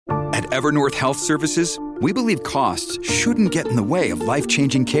At Evernorth Health Services, we believe costs shouldn't get in the way of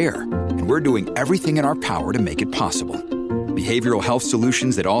life-changing care, and we're doing everything in our power to make it possible. Behavioral health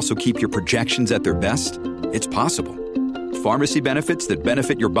solutions that also keep your projections at their best? It's possible. Pharmacy benefits that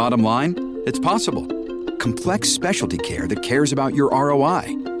benefit your bottom line? It's possible. Complex specialty care that cares about your ROI?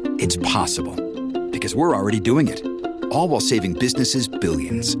 It's possible. Because we're already doing it. All while saving businesses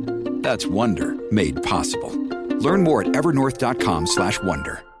billions. That's Wonder made possible. Learn more at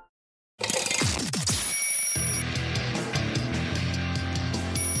evernorth.com/wonder.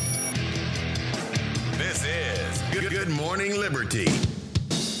 This is Good Morning Liberty.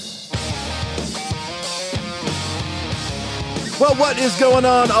 Well, what is going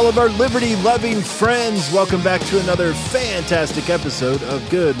on, all of our liberty-loving friends? Welcome back to another fantastic episode of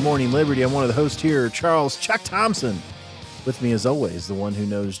Good Morning Liberty. I'm one of the hosts here, Charles Chuck Thompson. With me, as always, the one who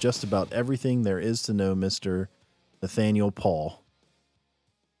knows just about everything there is to know, Mr. Nathaniel Paul.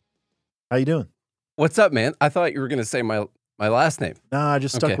 How you doing? What's up, man? I thought you were going to say my last name. Nah, I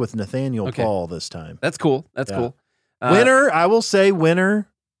just stuck with Nathaniel Paul this time. That's cool. That's cool. Winner, I will say winner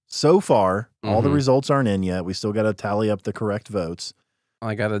so far. All the results aren't in yet. We still got to tally up the correct votes.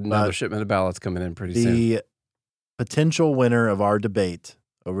 I got another shipment of ballots coming in pretty soon. The potential winner of our debate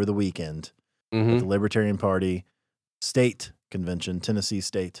over the weekend at the Libertarian Party State Convention, Tennessee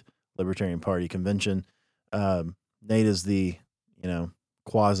State Libertarian Party Convention. Nate is the,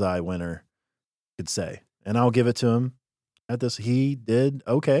 quasi winner, could say. And I'll give it to him at this. He did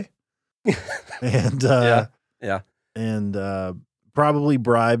okay. And and probably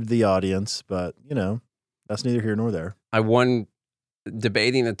bribed the audience, but that's neither here nor there. I won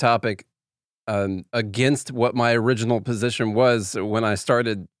debating a topic against what my original position was when I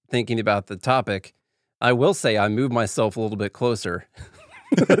started thinking about the topic. I will say I moved myself a little bit closer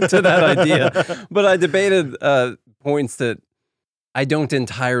to that idea, but I debated points that I don't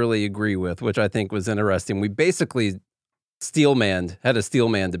entirely agree with, which I think was interesting. We basically had a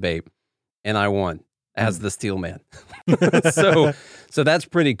steelman debate, and I won as the steelman. So that's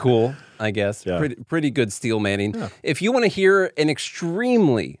pretty cool, I guess. Yeah. Pretty good steelmanning. Yeah. If you want to hear an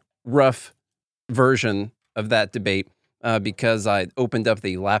extremely rough version of that debate, because I opened up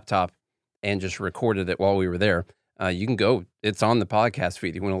the laptop and just recorded it while we were there, you can go. It's on the podcast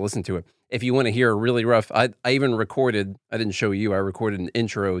feed. You want to listen to it. If you want to hear a really rough, I even recorded, I didn't show you, I recorded an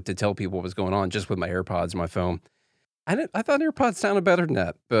intro to tell people what was going on just with my AirPods and my phone. I thought AirPods sounded better than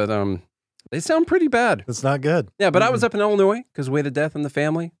that, but they sound pretty bad. It's not good. Yeah, but I was up in Illinois because we had a death in the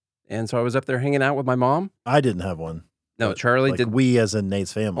family, and so I was up there hanging out with my mom. I didn't have one. No, Charlie did. We as in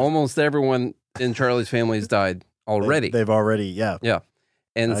Nate's family. Almost everyone in Charlie's family has died already. They've already, yeah. Yeah.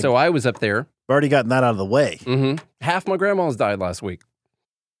 And so I was up there. Already gotten that out of the way. Mm-hmm. Half my grandma's died last week.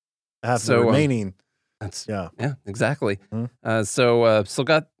 Half the remaining. Yeah, exactly. Mm-hmm. Still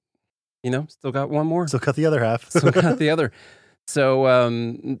got one more. Still got the other half. Still got the other.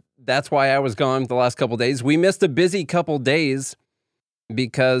 So that's why I was gone the last couple of days. We missed a busy couple days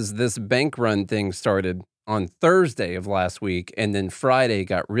because this bank run thing started on Thursday of last week, and then Friday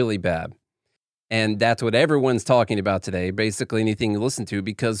got really bad. And that's what everyone's talking about today, basically anything you listen to,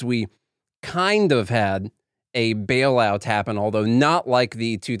 because we kind of had a bailout happen, although not like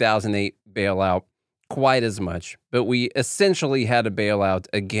the 2008 bailout quite as much. But we essentially had a bailout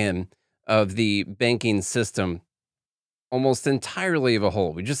again of the banking system, almost entirely of a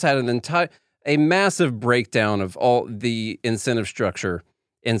whole. We just had a massive breakdown of all the incentive structure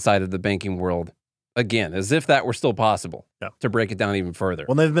inside of the banking world. Again, as if that were still possible to break it down even further.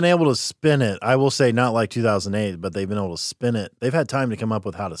 Well, they've been able to spin it. I will say not like 2008, but they've been able to spin it. They've had time to come up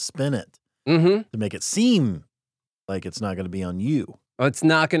with how to spin it to make it seem like it's not going to be on you. It's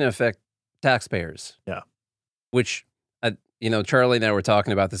not going to affect taxpayers. Yeah. Which, Charlie and I were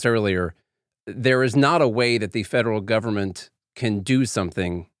talking about this earlier. There is not a way that the federal government can do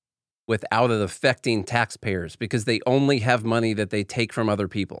something without it affecting taxpayers because they only have money that they take from other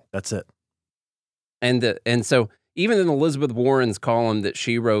people. That's it. And so even in Elizabeth Warren's column that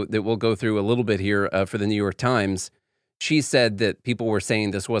she wrote that we'll go through a little bit here for the New York Times, she said that people were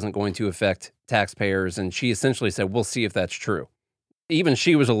saying this wasn't going to affect taxpayers. And she essentially said, we'll see if that's true. Even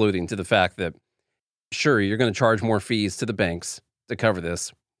she was alluding to the fact that, sure, you're going to charge more fees to the banks to cover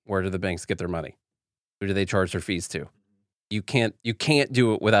this. Where do the banks get their money? Who do they charge their fees to? You can't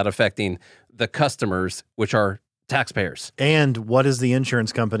do it without affecting the customers, which are taxpayers. And what is the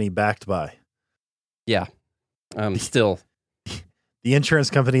insurance company backed by? Yeah. Still. The insurance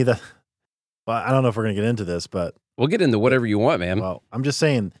company that, well, I don't know if we're going to get into this, but. We'll get into whatever you want, man. Well, I'm just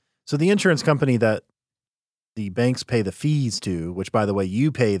saying. So the insurance company that the banks pay the fees to, which, by the way,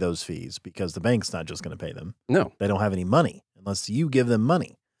 you pay those fees because the bank's not just going to pay them. No. They don't have any money unless you give them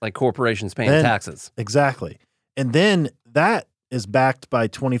money. Like corporations paying Then- taxes. Exactly. And then that is backed by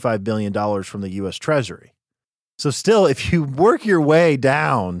 $25 billion from the U.S. Treasury. So still, if you work your way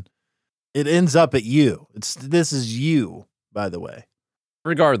down, it ends up at you. This is you, by the way.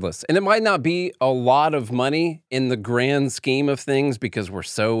 Regardless. And it might not be a lot of money in the grand scheme of things because we're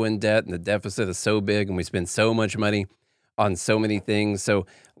so in debt and the deficit is so big and we spend so much money on so many things. So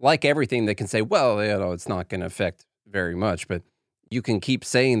like everything, they can say, well, it's not going to affect very much. But you can keep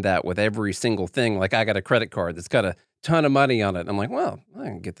saying that with every single thing. Like I got a credit card that's got a ton of money on it. I'm like, well, I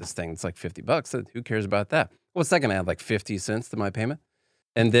can get this thing. It's like $50. Who cares about that? What's that going to add? Like 50 cents to my payment?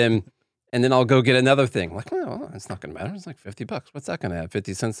 And then I'll go get another thing. Like, well, it's not going to matter. It's like $50. What's that going to add?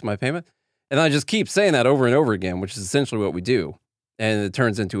 50 cents to my payment? And I just keep saying that over and over again, which is essentially what we do. And it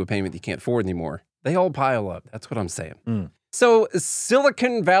turns into a payment you can't afford anymore. They all pile up. That's what I'm saying. So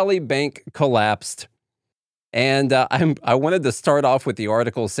Silicon Valley Bank collapsed. And I wanted to start off with the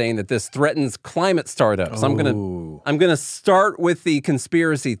article saying that this threatens climate startups. I'm gonna start with the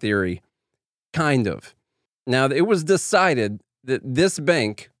conspiracy theory, kind of. Now, it was decided that this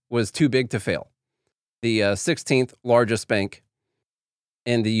bank was too big to fail. The 16th largest bank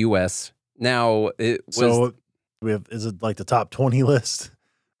in the U.S. Now, it was... So is it like the top 20 list?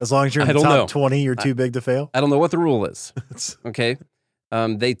 As long as you're in the top 20, you're too big to fail? I don't know what the rule is. Okay.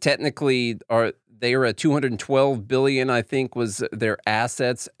 They technically are... They are at $212 billion, I think, was their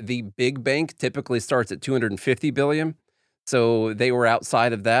assets. The big bank typically starts at $250 billion. So they were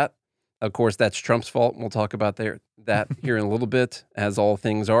outside of that. Of course, that's Trump's fault. We'll talk about that here in a little bit, as all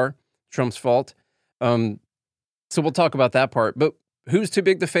things are Trump's fault. So we'll talk about that part. But who's too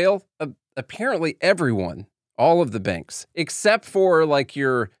big to fail? Apparently everyone, all of the banks, except for like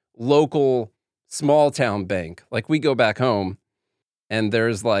your local small town bank. Like we go back home and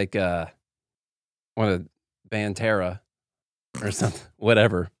there's like... one of Banterra or something,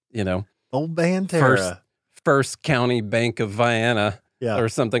 whatever, Old Banterra. First County Bank of Vienna or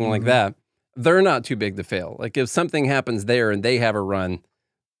something like that. They're not too big to fail. Like if something happens there and they have a run,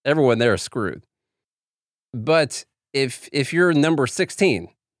 everyone there is screwed. But if you're number 16,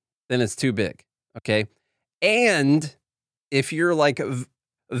 then it's too big, okay? And if you're like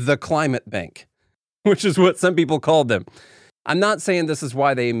the climate bank, which is what some people called them, I'm not saying this is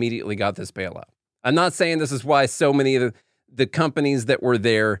why they immediately got this bailout. I'm not saying this is why so many of the companies that were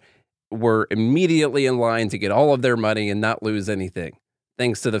there were immediately in line to get all of their money and not lose anything,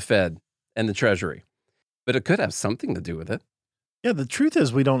 thanks to the Fed and the Treasury. But it could have something to do with it. Yeah, the truth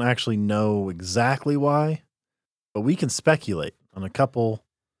is we don't actually know exactly why, but we can speculate on a couple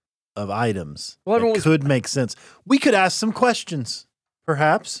of items that could make sense. We could ask some questions,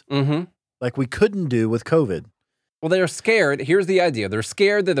 perhaps, like we couldn't do with COVID. Well, they're scared. Here's the idea. They're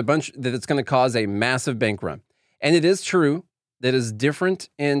scared that it's going to cause a massive bank run. And it is true that it's different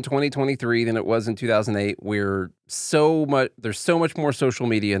in 2023 than it was in 2008, where there's so much more social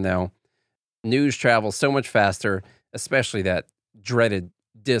media now. News travels so much faster, especially that dreaded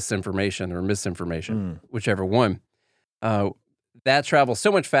disinformation or misinformation, whichever one. That travels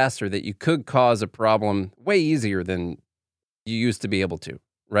so much faster that you could cause a problem way easier than you used to be able to,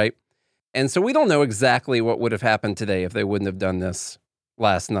 right? And so we don't know exactly what would have happened today if they wouldn't have done this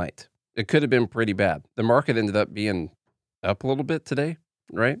last night. It could have been pretty bad. The market ended up being up a little bit today,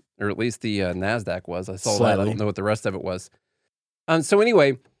 right? Or at least the NASDAQ was. I saw that. I don't know what the rest of it was. So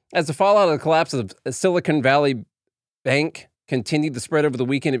anyway, as the fallout of the collapse of Silicon Valley Bank continued to spread over the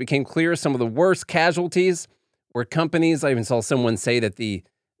weekend, it became clear some of the worst casualties were companies. I even saw someone say that the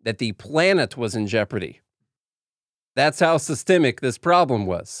planet was in jeopardy. That's how systemic this problem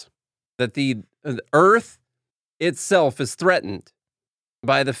was. That the Earth itself is threatened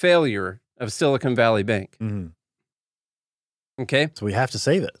by the failure of Silicon Valley Bank. Okay? So we have to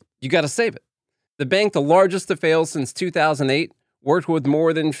save it. You got to save it. The bank, the largest to fail since 2008, worked with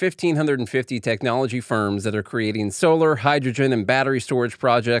more than 1,550 technology firms that are creating solar, hydrogen, and battery storage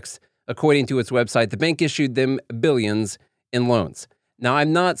projects. According to its website, the bank issued them billions in loans. Now,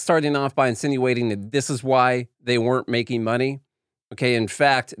 I'm not starting off by insinuating that this is why they weren't making money. Okay, in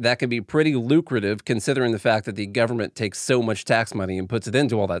fact, that can be pretty lucrative considering the fact that the government takes so much tax money and puts it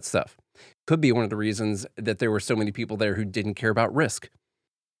into all that stuff. Could be one of the reasons that there were so many people there who didn't care about risk,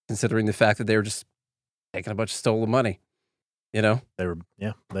 considering the fact that they were just taking a bunch of stolen money. They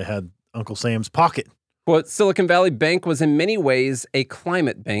had Uncle Sam's pocket. Well, Silicon Valley Bank was in many ways a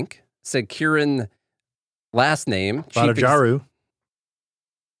climate bank, said Kieran, last name. Bhattacharya.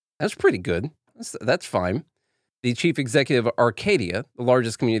 That's pretty good. That's fine. the chief executive of Arcadia, the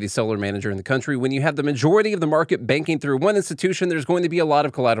largest community solar manager in the country. When you have the majority of the market banking through one institution, there's going to be a lot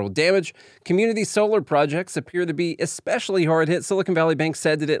of collateral damage. Community solar projects appear to be especially hard hit. Silicon Valley Bank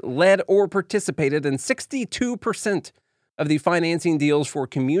said that it led or participated in 62% of the financing deals for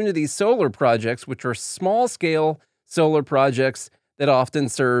community solar projects, which are small-scale solar projects that often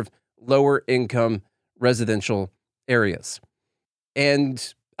serve lower-income residential areas.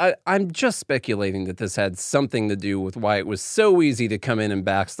 And I'm just speculating that this had something to do with why it was so easy to come in and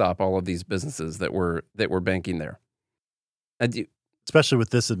backstop all of these businesses that were banking there. Especially with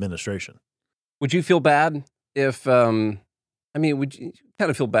this administration. Would you feel bad if, would you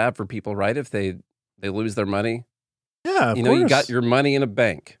kind of feel bad for people, right? If they lose their money? Yeah, of you know, course. You got your money in a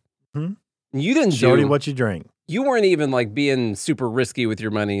bank. Hmm? You didn't Shorty what you drink. You weren't even like being super risky with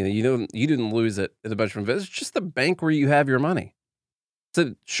your money. You didn't lose it in a bunch of investments. It's just the bank where you have your money.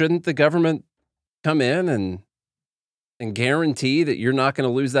 So shouldn't the government come in and guarantee that you're not going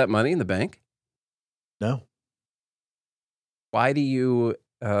to lose that money in the bank? No. Why do you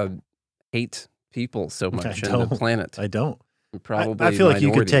hate people so much in the planet? I don't. Probably I feel like you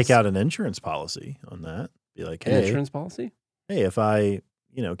could minorities. take out an insurance policy on that. Be like, hey, insurance policy? Hey, if I,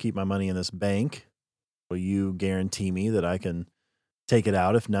 keep my money in this bank, will you guarantee me that I can take it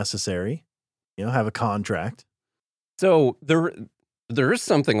out if necessary? Have a contract. So there is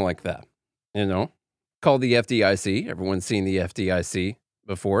something like that, called the FDIC. Everyone's seen the FDIC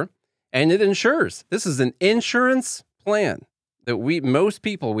before. And it insures. This is an insurance plan that most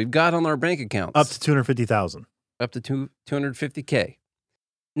people we've got on our bank accounts. Up to $250,000. Up to $250K.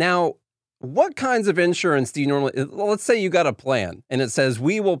 Now, what kinds of insurance do you normally, let's say you got a plan and it says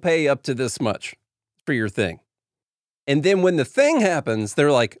we will pay up to this much for your thing. And then when the thing happens,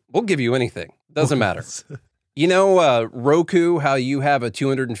 they're like, we'll give you anything. Doesn't matter. Roku, how you have a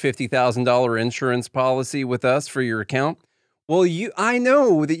 $250,000 insurance policy with us for your account? Well, I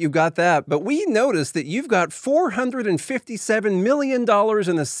know that you've got that, but we noticed that you've got $457 million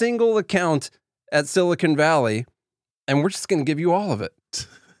in a single account at Silicon Valley, and we're just going to give you all of it.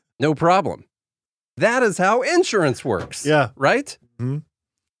 No problem. That is how insurance works. Yeah. Right? Mm-hmm.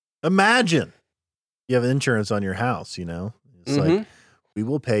 Imagine you have insurance on your house, It's like, we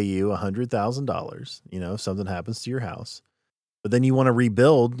will pay you $100,000, if something happens to your house. But then you want to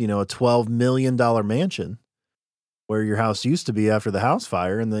rebuild, a $12 million mansion where your house used to be after the house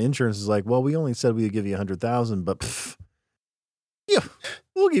fire. And the insurance is like, well, we only said we would give you $100,000, but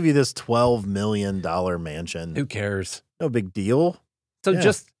we'll give you this $12 million mansion. Who cares? No big deal. So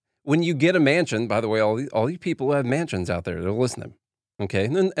just when you get a mansion, by the way, all you people who have mansions out there, they're listening. Okay.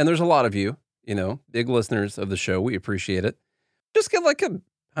 And there's a lot of you, big listeners of the show. We appreciate it. Just get like a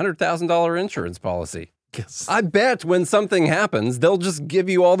 $100,000 insurance policy. Yes. I bet when something happens, they'll just give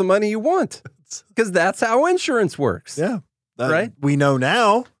you all the money you want because that's how insurance works. Yeah. Right? We know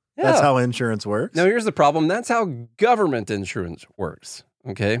now that's how insurance works. Now, here's the problem. That's how government insurance works.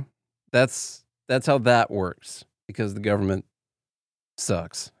 Okay. That's how that works because the government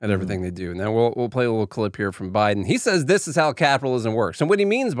sucks at everything they do. Now, we'll play a little clip here from Biden. He says this is how capitalism works. And what he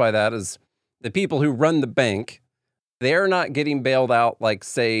means by that is the people who run the bank, they're not getting bailed out like,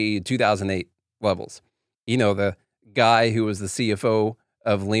 say, 2008 levels. The guy who was the CFO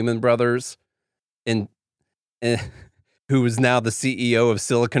of Lehman Brothers and who is now the CEO of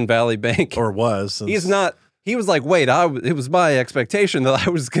Silicon Valley Bank. Or was. He's not. He was like, wait, it was my expectation that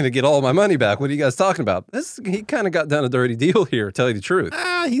I was going to get all my money back. What are you guys talking about? He kind of got done a dirty deal here, tell you the truth.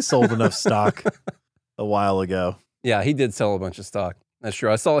 He sold enough stock a while ago. Yeah, he did sell a bunch of stock. That's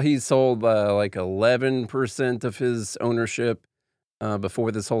true. I saw he sold like 11% of his ownership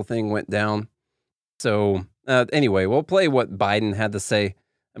before this whole thing went down. So anyway, we'll play what Biden had to say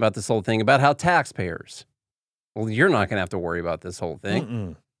about this whole thing, about how taxpayers, well, you're not going to have to worry about this whole thing.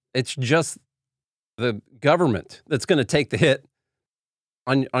 Mm-mm. It's just the government that's going to take the hit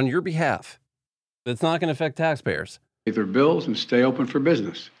on your behalf. It's not going to affect taxpayers. Pay their bills and stay open for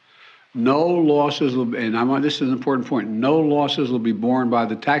business. No losses will, and this is an important point, no losses will be borne by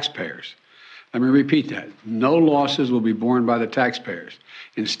the taxpayers. Let me repeat that. No losses will be borne by the taxpayers.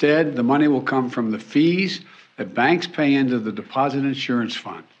 Instead, the money will come from the fees that banks pay into the deposit insurance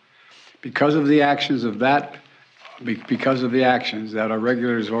fund. Because of the actions that our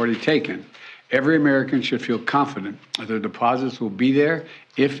regulators have already taken, every American should feel confident that their deposits will be there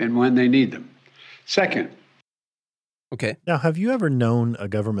if and when they need them. Second. Okay. Now, have you ever known a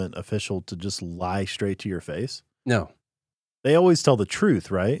government official to just lie straight to your face? No. They always tell the truth,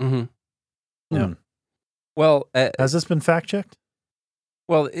 right? Mm-hmm. No. Well, has this been fact checked?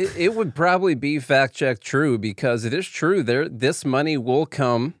 Well, it would probably be fact checked true because it is true. This money will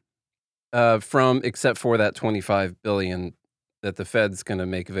come except for that $25 billion that the Fed's going to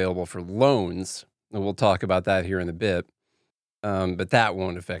make available for loans. And we'll talk about that here in a bit. But that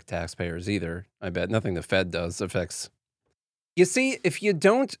won't affect taxpayers either. I bet nothing the Fed does affects. You see, if you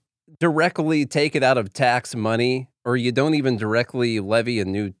don't directly take it out of tax money, or you don't even directly levy a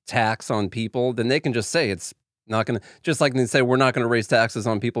new tax on people, then they can just say it's not going to, just like they say, we're not going to raise taxes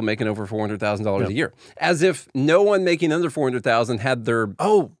on people making over $400,000 a year. As if no one making under $400,000 had their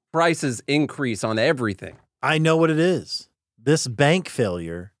prices increase on everything. I know what it is. This bank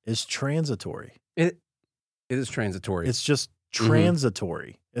failure is transitory. It is transitory. It's just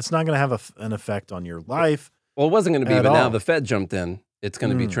transitory. It's not going to have an effect on your life. Well, it wasn't going to be, but now the Fed jumped in. It's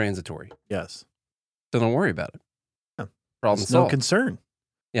going to be transitory. Yes. So don't worry about it. Yeah. Problem solved. No concern.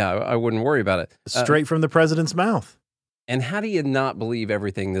 Yeah, I wouldn't worry about it. Straight from the president's mouth. And how do you not believe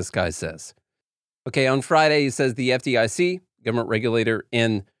everything this guy says? Okay, on Friday, he says the FDIC, government regulator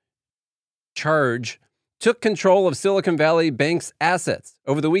in charge, took control of Silicon Valley Bank's assets.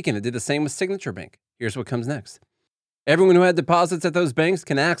 Over the weekend, it did the same with Signature Bank. Here's what comes next. Everyone who had deposits at those banks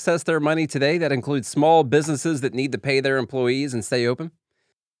can access their money today. That includes small businesses that need to pay their employees and stay open.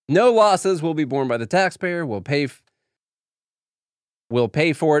 No losses will be borne by the taxpayer. We'll pay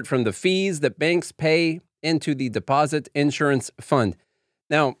for it from the fees that banks pay into the deposit insurance fund.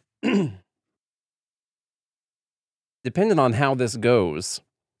 Now, depending on how this goes,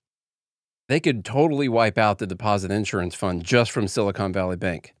 they could totally wipe out the deposit insurance fund just from Silicon Valley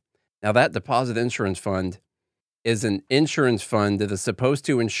Bank. Now, that deposit insurance fund is an insurance fund that is supposed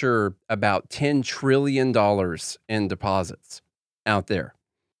to insure about $10 trillion in deposits out there.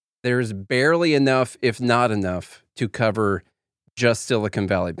 There's barely enough, if not enough, to cover just Silicon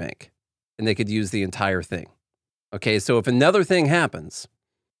Valley Bank, and they could use the entire thing. Okay, so if another thing happens,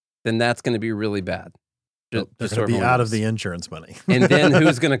 then that's going to be really bad. They're going to be out of the insurance money. And then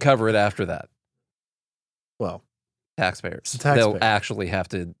who's going to cover it after that? Well, taxpayers. They'll actually have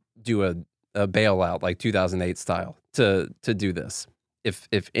to do a bailout like 2008 style to do this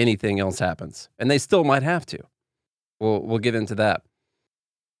if anything else happens. And they still might have to. We'll get into that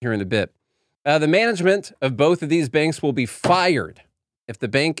here in a bit. The management of both of these banks will be fired. If the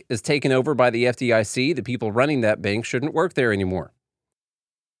bank is taken over by the FDIC, the people running that bank shouldn't work there anymore.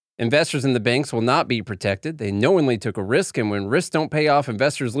 Investors in the banks will not be protected. They knowingly took a risk, and when risks don't pay off,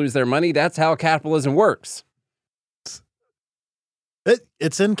 investors lose their money. That's how capitalism works.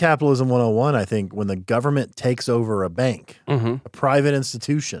 It's in Capitalism 101, I think, when the government takes over a bank, a private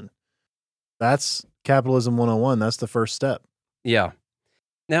institution. That's Capitalism 101. That's the first step. Yeah.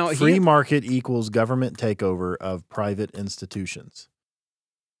 Now, free market equals government takeover of private institutions.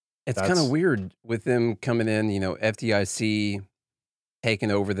 It's kind of weird with them coming in, FDIC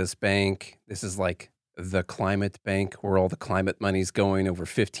taking over this bank. This is like the climate bank where all the climate money's going, over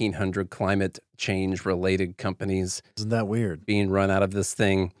 1,500 climate change related companies. Isn't that weird? Being run out of this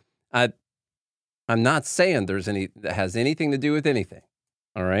thing. I'm not saying that has anything to do with anything.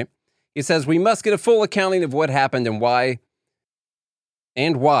 All right. He says we must get a full accounting of what happened and why,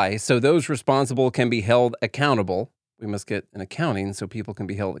 so those responsible can be held accountable. We must get an accounting so people can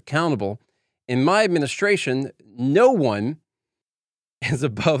be held accountable. In my administration, no one is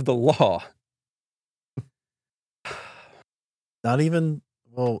above the law. Not even,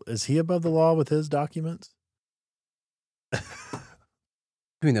 is he above the law with his documents?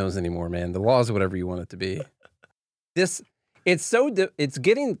 Who knows anymore, man? The law is whatever you want it to be. It's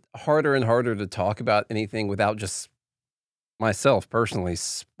getting harder and harder to talk about anything without just myself personally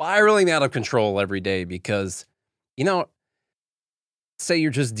spiraling out of control every day because, say you're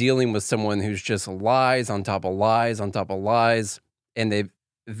just dealing with someone who's just lies on top of lies on top of lies, and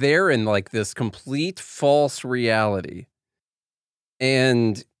they're in like this complete false reality.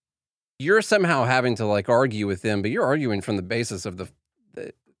 And you're somehow having to like argue with them, but you're arguing from the basis of the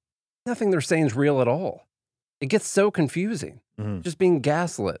nothing they're saying is real at all. It gets so confusing, just being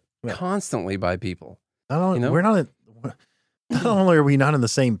gaslit constantly by people. Not only are we not on the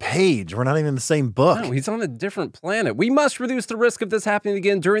same page, we're not even in the same book. No, he's on a different planet. We must reduce the risk of this happening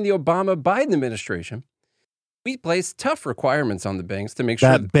again during the Obama-Biden administration. We placed tough requirements on the banks to make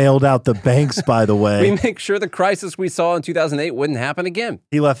sure that bailed out the banks, by the way. We make sure the crisis we saw in 2008 wouldn't happen again.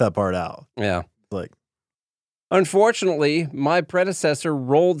 He left that part out. Yeah. Unfortunately, my predecessor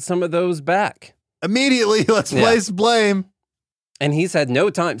rolled some of those back. Immediately, let's place blame. And he's had no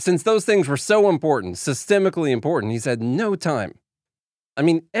time. Since those things were so important, systemically important, he's had no time. I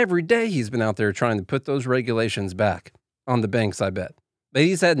mean, every day he's been out there trying to put those regulations back on the banks, I bet. But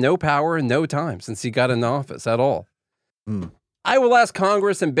he's had no power and no time since he got in office at all. I will ask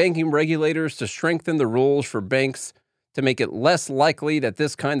Congress and banking regulators to strengthen the rules for banks to make it less likely that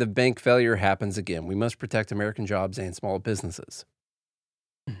this kind of bank failure happens again. We must protect American jobs and small businesses.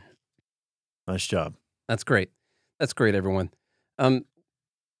 Nice job. That's great. That's great, everyone. What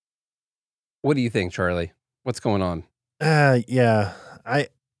do you think, Charlie? What's going on? Yeah.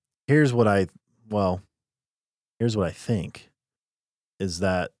 Here's what I think is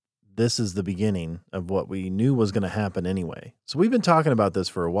that this is the beginning of what we knew was going to happen anyway. So we've been talking about this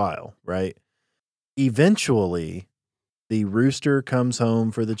for a while, right? Eventually, the rooster comes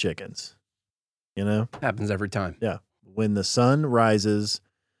home for the chickens. You know? Happens every time. Yeah. When the sun rises,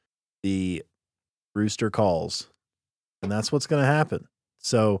 the rooster calls. And that's what's going to happen.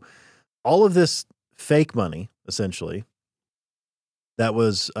 So all of this fake money, essentially, that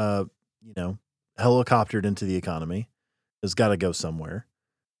was, helicoptered into the economy has got to go somewhere.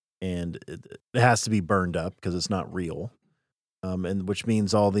 And it has to be burned up because it's not real. And which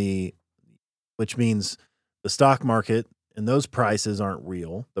means the stock market and those prices aren't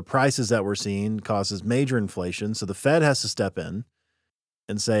real. The prices that we're seeing causes major inflation. So the Fed has to step in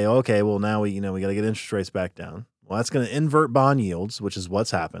and say, okay, well, now we got to get interest rates back down. Well, that's going to invert bond yields, which is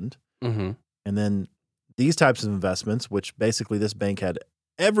what's happened. Mm-hmm. And then these types of investments, which basically this bank had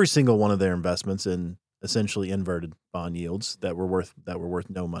every single one of their investments in essentially inverted bond yields that were worth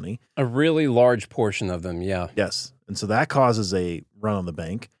no money. A really large portion of them, yeah. Yes. And so that causes a run on the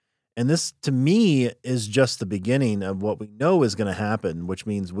bank. And this, to me, is just the beginning of what we know is going to happen, which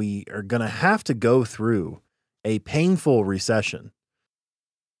means we are going to have to go through a painful recession.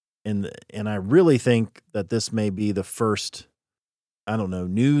 And I really think that this may be the first,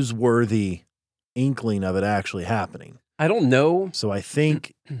 newsworthy inkling of it actually happening. I don't know. So I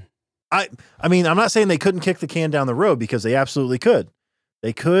think, I mean, I'm not saying they couldn't kick the can down the road because they absolutely could.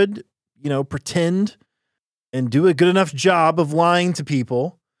 They could, pretend and do a good enough job of lying to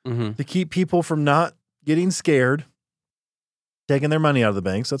people to keep people from not getting scared, taking their money out of the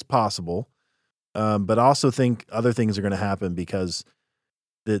banks. That's possible. But also think other things are going to happen because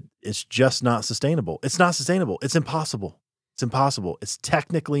that it's just not sustainable. It's not sustainable. It's impossible. It's impossible. It's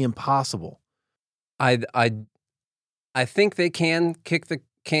technically impossible. I think they can kick the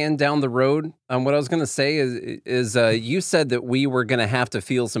can down the road. What I was going to say is you said that we were going to have to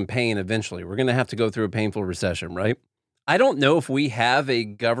feel some pain eventually. We're going to have to go through a painful recession, right? I don't know if we have a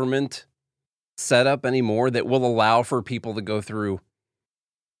government setup anymore that will allow for people to go through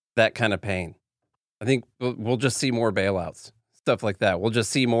that kind of pain. I think we'll just see more bailouts, stuff like that. We'll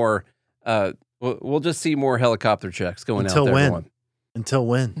just see more. We'll just see more helicopter checks going out to everyone. Until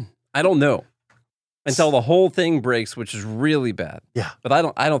when? I don't know. Until the whole thing breaks, which is really bad. Yeah. But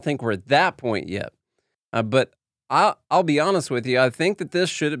I don't think we're at that point yet. But I'll be honest with you. I think that this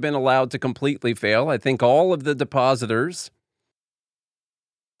should have been allowed to completely fail. I think all of the depositors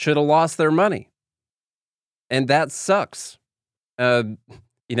should have lost their money. And that sucks.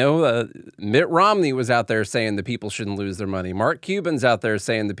 Mitt Romney was out there saying the people shouldn't lose their money. Mark Cuban's out there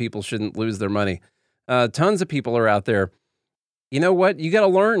saying the people shouldn't lose their money. Tons of people are out there. You know what? You got to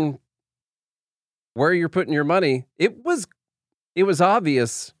learn where you're putting your money. It was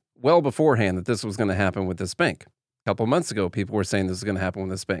obvious well beforehand that this was going to happen with this bank. A couple of months ago, people were saying this is going to happen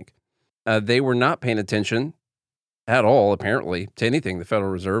with this bank. They were not paying attention at all, apparently, to anything the Federal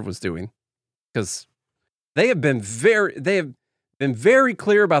Reserve was doing, because they have been very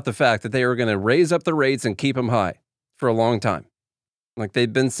clear about the fact that they are going to raise up the rates and keep them high for a long time. Like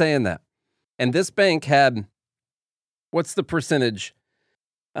they've been saying that. And this bank had, what's the percentage?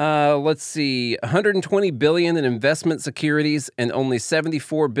 Let's see, $120 billion in investment securities and only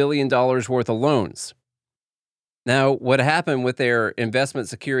 $74 billion worth of loans. Now, what happened with their investment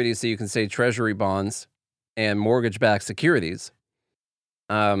securities, so you can say treasury bonds and mortgage-backed securities,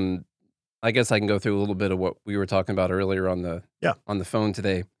 I guess I can go through a little bit of what we were talking about earlier on the phone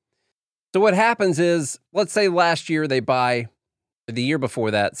today. So what happens is, let's say last year they buy, the year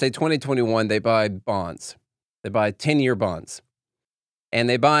before that, say 2021, they buy bonds. They buy 10-year bonds. And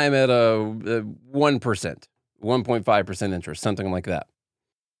they buy them at a 1%, 1.5% interest, something like that.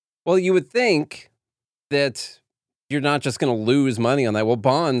 Well, you would think that you're not just going to lose money on that. Well,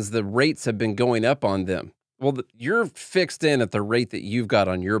 bonds, the rates have been going up on them. Well, you're fixed in at the rate that you've got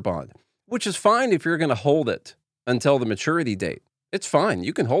on your bond, which is fine if you're going to hold it until the maturity date. It's fine.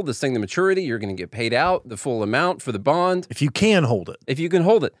 You can hold this thing to maturity. You're going to get paid out the full amount for the bond. If you can hold it. If you can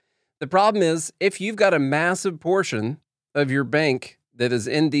hold it. The problem is, if you've got a massive portion of your bank that is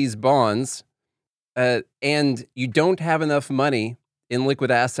in these bonds, and you don't have enough money in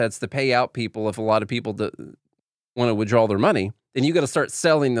liquid assets to pay out people if a lot of people want to withdraw their money, then you got to start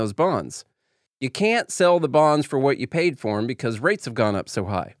selling those bonds. You can't sell the bonds for what you paid for them because rates have gone up so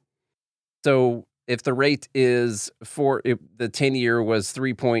high. So if the rate is the 10-year was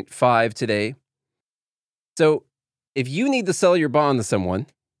 3.5 today. So if you need to sell your bond to someone,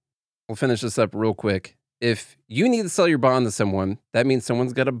 we'll finish this up real quick. If you need to sell your bond to someone, that means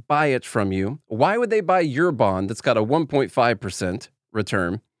someone's got to buy it from you. Why would they buy your bond that's got a 1.5%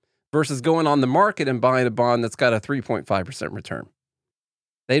 return versus going on the market and buying a bond that's got a 3.5% return?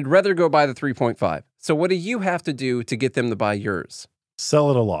 They'd rather go buy the 3.5. So what do you have to do to get them to buy yours? Sell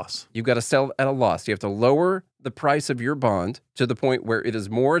at a loss. You've got to sell at a loss. You have to lower the price of your bond to the point where it is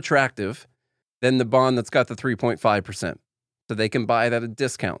more attractive than the bond that's got the 3.5%. So they can buy it at a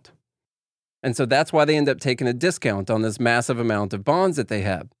discount. And so that's why they end up taking a discount on this massive amount of bonds that they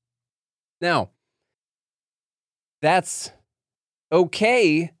have. Now, that's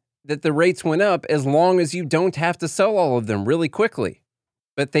okay that the rates went up as long as you don't have to sell all of them really quickly.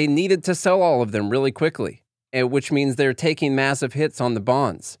 But they needed to sell all of them really quickly, which means they're taking massive hits on the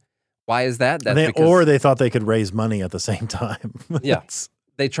bonds. Why is that? Or they thought they could raise money at the same time. Yeah,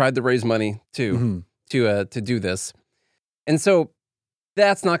 they tried to raise money too, to do this. And so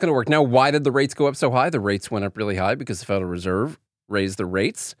that's not going to work. Now, why did the rates go up so high? The rates went up really high because the Federal Reserve raised the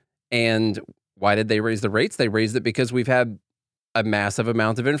rates. And why did they raise the rates? They raised it because we've had a massive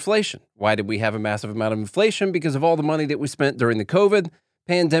amount of inflation. Why did we have a massive amount of inflation? Because of all the money that we spent during the COVID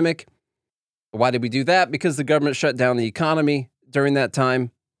pandemic. Why did we do that? Because the government shut down the economy during that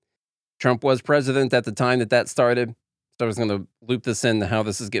time. Trump was president at the time that started. So I was going to loop this into how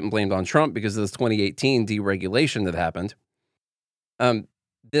this is getting blamed on Trump because of this 2018 deregulation that happened.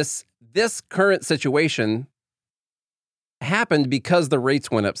 This current situation happened because the rates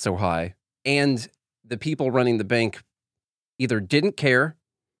went up so high and the people running the bank either didn't care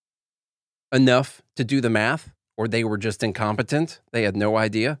enough to do the math or they were just incompetent. They had no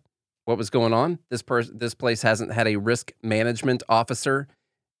idea what was going on. This place hasn't had a risk management officer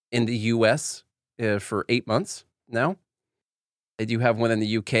in the U.S. For 8 months now. They do have one in the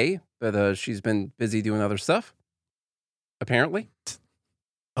U.K., but she's been busy doing other stuff, apparently.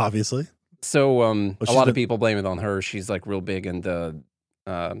 Obviously. So a lot of people blame it on her. She's like real big into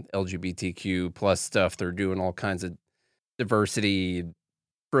LGBTQ plus stuff. They're doing all kinds of diversity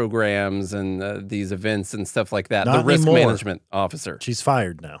programs and these events and stuff like that. Not the risk anymore. management officer. She's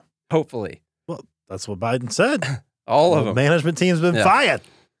fired now. Hopefully. Well, that's what Biden said. All of them. Management team's been fired.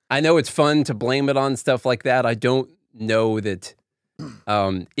 I know it's fun to blame it on stuff like that. I don't know that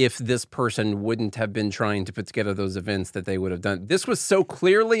if this person wouldn't have been trying to put together those events that they would have done. This was so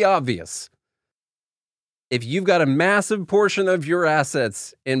clearly obvious. If you've got a massive portion of your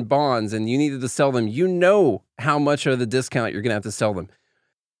assets in bonds and you needed to sell them, you know how much of the discount you're going to have to sell them.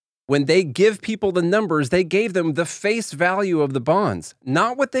 When they give people the numbers, they gave them the face value of the bonds,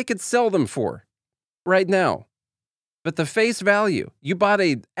 not what they could sell them for right now, but the face value. You bought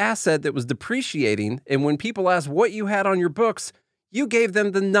an asset that was depreciating, and when people asked what you had on your books, you gave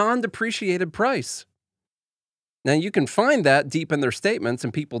them the non-depreciated price. Now, you can find that deep in their statements,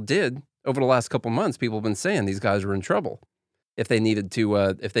 and people did. Over the last couple months, people have been saying these guys were in trouble if they needed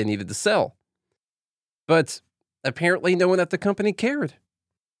to sell. But apparently no one at the company cared.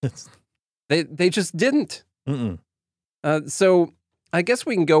 They just didn't. So I guess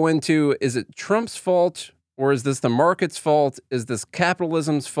we can go into, is it Trump's fault or is this the market's fault? Is this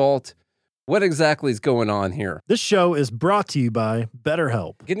capitalism's fault? What exactly is going on here? This show is brought to you by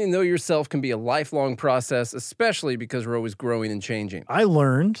BetterHelp. Getting to know yourself can be a lifelong process, especially because we're always growing and changing. I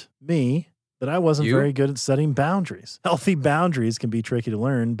learned, that I wasn't very good at setting boundaries. Healthy boundaries can be tricky to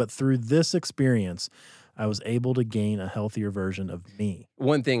learn, but through this experience, I was able to gain a healthier version of me.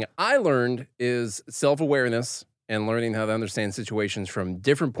 One thing I learned is self-awareness and learning how to understand situations from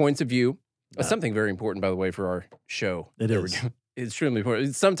different points of view. Something very important, by the way, for our show. It is. It's extremely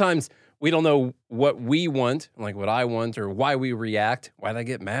important. Sometimes we don't know what we want, like what I want, or why we react. Why did I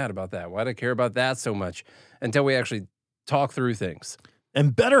get mad about that? Why do I care about that so much? Until we actually talk through things.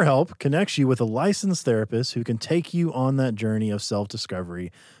 And BetterHelp connects you with a licensed therapist who can take you on that journey of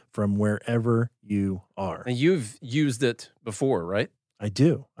self-discovery from wherever you are. And you've used it before, right? I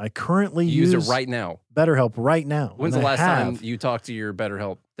do. I currently use it right now. BetterHelp right now. When's the last time you talked to your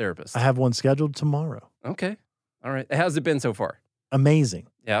BetterHelp therapist? I have one scheduled tomorrow. Okay. All right. How's it been so far? Amazing.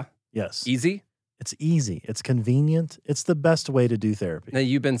 Yeah? Yes. Easy? It's easy. It's convenient. It's the best way to do therapy. Now,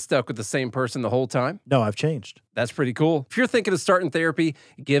 you've been stuck with the same person the whole time? No, I've changed. That's pretty cool. If you're thinking of starting therapy,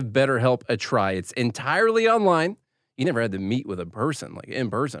 give BetterHelp a try. It's entirely online. You never had to meet with a person, like in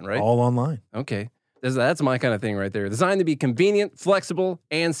person, right? All online. Okay. That's my kind of thing right there. Designed to be convenient, flexible,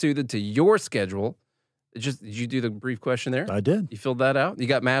 and suited to your schedule. Did you do the brief questionnaire? I did. You filled that out? You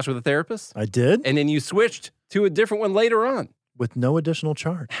got matched with a therapist? I did. And then you switched to a different one later on. with no additional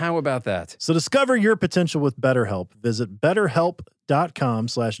charge. How about that? So discover your potential with BetterHelp. Visit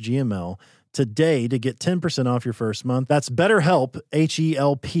betterhelp.com/GML today to get 10% off your first month. That's BetterHelp,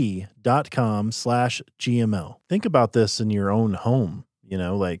 HELP.com/GML. Think about this in your own home.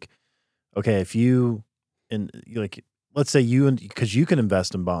 Like, okay, if you, let's say because you can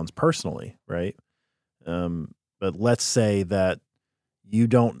invest in bonds personally, right? But let's say that you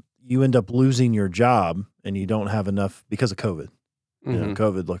end up losing your job and you don't have enough because of COVID.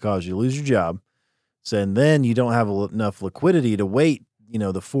 COVID caused you to lose your job. So, and then you don't have enough liquidity to wait,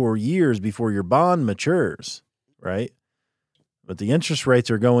 the 4 years before your bond matures, right? But the interest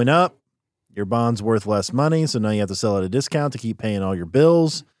rates are going up. Your bond's worth less money. So now you have to sell at a discount to keep paying all your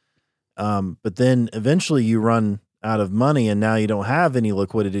bills. But then eventually you run out of money and now you don't have any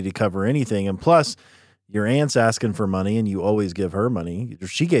liquidity to cover anything. And plus, your aunt's asking for money and you always give her money.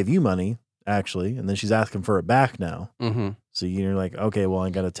 She gave you money, actually, and then she's asking for it back now. So you're like, okay, well, I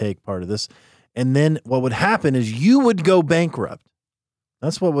got to take part of this. And then what would happen is you would go bankrupt.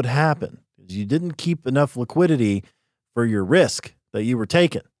 That's what would happen. You didn't keep enough liquidity for your risk that you were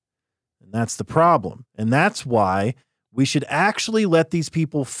taking. And that's the problem. And that's why we should actually let these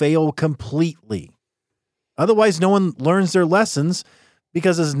people fail completely. Otherwise, no one learns their lessons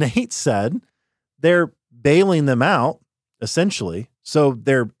because, as Nate said, they're bailing them out, essentially. So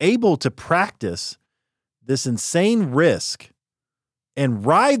they're able to practice this insane risk and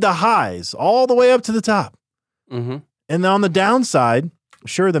ride the highs all the way up to the top. And on the downside,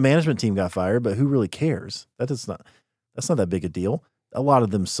 sure, the management team got fired, but who really cares? That's not that big a deal. A lot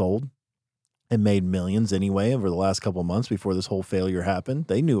of them sold and made millions anyway over the last couple of months before this whole failure happened.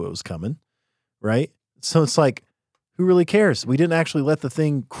 They knew it was coming, right? So it's like, who really cares? We didn't actually let the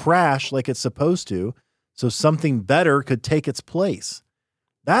thing crash like it's supposed to, so something better could take its place.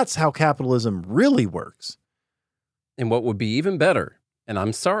 That's how capitalism really works. And what would be even better, and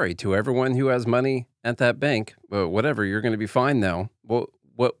I'm sorry to everyone who has money at that bank, but whatever, you're going to be fine now.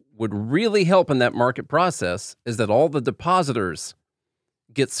 What would really help in that market process is that all the depositors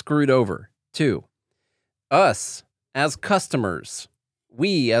get screwed over too. Us as customers,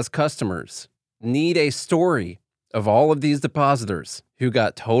 we as customers need a story of all of these depositors who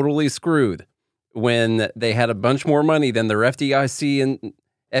got totally screwed when they had a bunch more money than their FDIC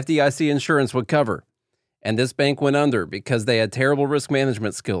insurance would cover. And this bank went under because they had terrible risk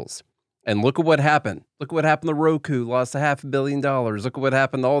management skills. And look at what happened. Look at what happened to Roku, lost $500 million. Look at what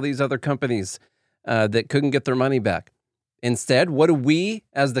happened to all these other companies that couldn't get their money back. Instead, what do we,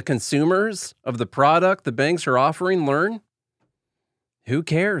 as the consumers of the product the banks are offering, learn? Who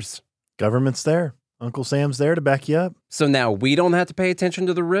cares? Government's there. Uncle Sam's there to back you up. So now we don't have to pay attention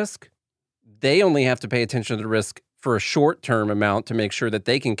to the risk. They only have to pay attention to the risk for a short-term amount to make sure that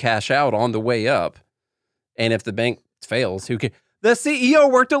they can cash out on the way up. And if the bank fails, who can? The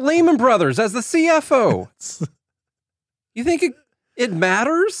CEO worked at Lehman Brothers as the CFO. You think it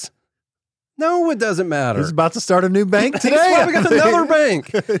matters? No, it doesn't matter. He's about to start a new bank today. He's probably got another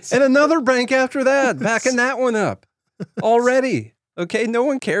bank and another bank after that, backing that one up already. Okay, no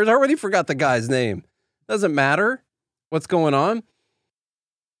one cares. I already forgot the guy's name. Doesn't matter what's going on.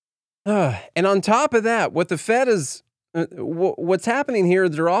 And on top of that, what the Fed is, what's happening here,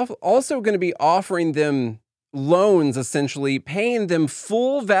 they're also going to be offering them loans, essentially paying them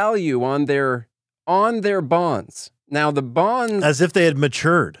full value on their bonds. Now, the bonds, as if they had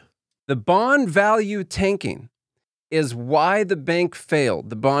matured. The bond value tanking is why the bank failed.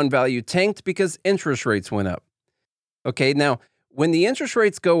 The bond value tanked because interest rates went up. Okay, now, when the interest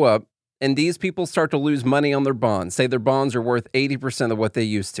rates go up and these people start to lose money on their bonds, say their bonds are worth 80% of what they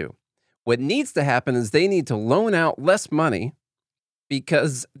used to, what needs to happen is they need to loan out less money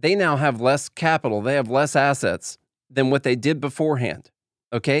because they now have less capital. They have less assets than what they did beforehand.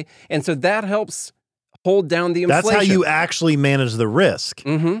 Okay, and so that helps hold down the inflation. That's how you actually manage the risk.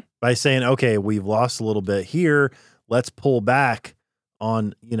 By saying, okay, we've lost a little bit here. Let's pull back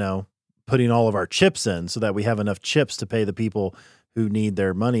on, putting all of our chips in so that we have enough chips to pay the people who need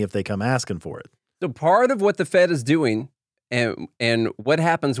their money if they come asking for it. So part of what the Fed is doing and what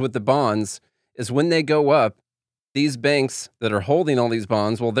happens with the bonds is when they go up, these banks that are holding all these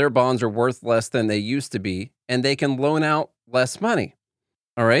bonds, well, their bonds are worth less than they used to be, and they can loan out less money.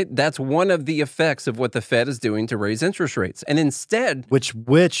 All right, that's one of the effects of what the Fed is doing to raise interest rates. And instead, which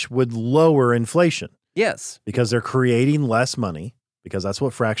would lower inflation. Yes. Because they're creating less money, because that's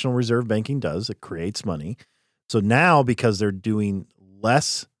what fractional reserve banking does. It creates money. So now, because they're doing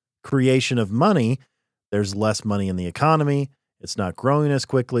less creation of money, there's less money in the economy. It's not growing as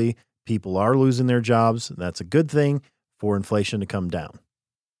quickly. People are losing their jobs. That's a good thing for inflation to come down.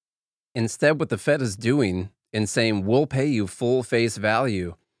 Instead, what the Fed is doing and saying, we'll pay you full face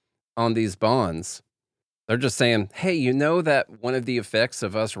value on these bonds. They're just saying, hey, you know that one of the effects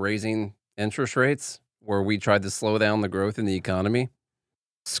of us raising interest rates where we tried to slow down the growth in the economy?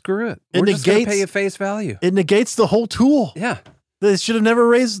 Screw it. We're just going to pay you face value. It negates the whole tool. Yeah. They should have never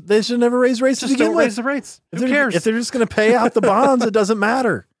raised rates just to begin don't with. raise the rates. Who cares? If they're just going to pay out the bonds, it doesn't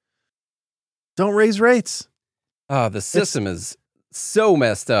matter. Don't raise rates. The system is so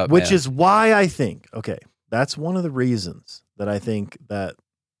messed up. Which is why I think, okay, that's one of the reasons that I think that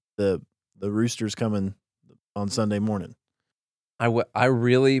the Rooster's coming on Sunday morning. I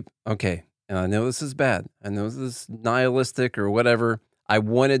really, okay, and I know this is bad. I know this is nihilistic or whatever. I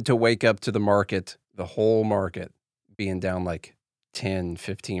wanted to wake up to the market, the whole market, being down like 10,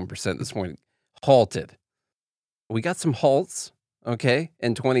 15% this morning. Halted. We got some halts, okay,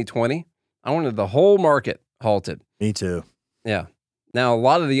 in 2020. I wanted the whole market halted. Me too. Yeah. Now, a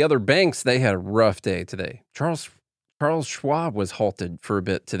lot of the other banks, they had a rough day today. Charles Schwab was halted for a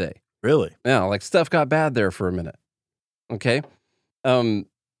bit today. Really? Yeah, like stuff got bad there for a minute. Okay. I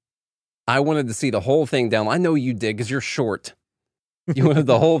wanted to see the whole thing down. I know you did because you're short. You wanted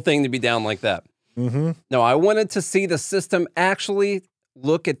the whole thing to be down like that. Mm-hmm. No, I wanted to see the system actually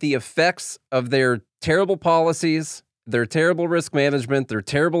look at the effects of their terrible policies, their terrible risk management, their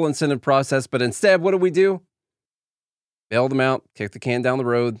terrible incentive process. But instead, what do? Bail them out, kick the can down the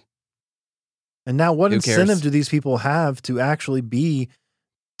road. And now what Who incentive cares? do these people have to actually be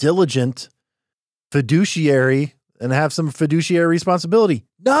diligent, fiduciary, and have some fiduciary responsibility?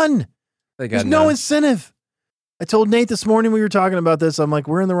 None. There's no incentive. I told Nate this morning we were talking about this. I'm like,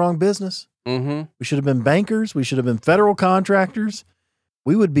 we're in the wrong business. Mm-hmm. We should have been bankers. We should have been federal contractors.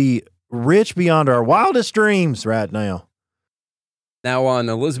 We would be rich beyond our wildest dreams right now. Now on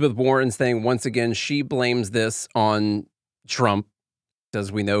Elizabeth Warren's thing, once again, she blames this on Trump,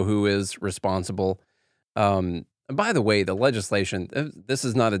 because we know who is responsible. And by the way, the legislation, this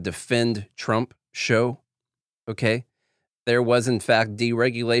is not a defend Trump show, okay? There was, in fact,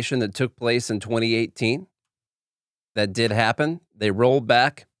 deregulation that took place in 2018. That did happen. They rolled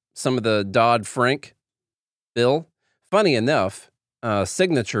back some of the Dodd-Frank bill. Funny enough,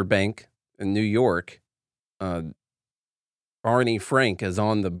 Signature Bank in New York, Barney Frank is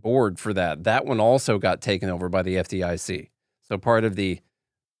on the board for that. That one also got taken over by the FDIC. So part of the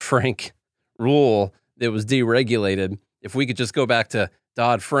Frank rule that was deregulated, if we could just go back to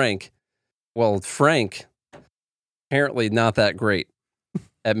Dodd-Frank, well, Frank apparently not that great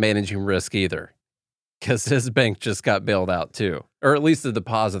at managing risk either, because his bank just got bailed out too, or at least the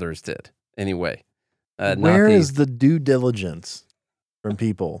depositors did anyway. Where is the due diligence from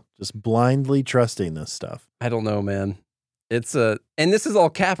people just blindly trusting this stuff? I don't know, man. It's and this is all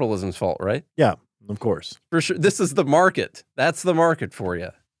capitalism's fault, right? Yeah, of course. For sure. This is the market. That's the market for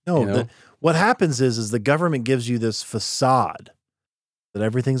you. No, you know? What happens is the government gives you this facade that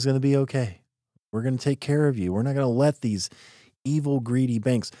everything's going to be okay. We're going to take care of you. We're not going to let these evil, greedy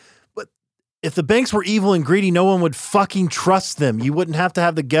banks. But if the banks were evil and greedy, no one would fucking trust them. You wouldn't have to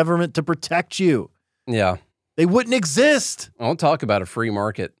have the government to protect you. Yeah. They wouldn't exist. I'll talk about a free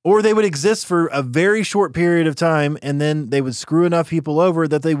market. Or they would exist for a very short period of time, and then they would screw enough people over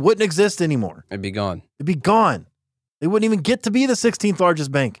that they wouldn't exist anymore. It'd be gone. It'd be gone. They wouldn't even get to be the 16th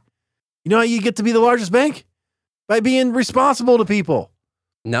largest bank. You know how you get to be the largest bank? By being responsible to people.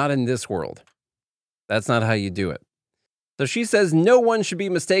 Not in this world. That's not how you do it. So she says no one should be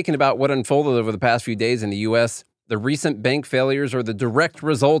mistaken about what unfolded over the past few days in the U.S. The recent bank failures are the direct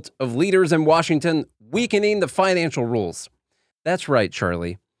result of leaders in Washington weakening the financial rules. That's right,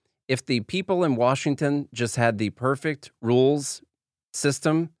 Charlie. If the people in Washington just had the perfect rules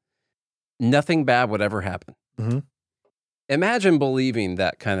system, nothing bad would ever happen. Mm-hmm. Imagine believing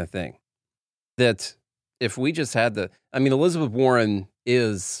that kind of thing. That if we just had Elizabeth Warren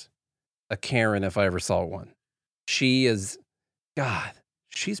is a Karen if I ever saw one. She is, God,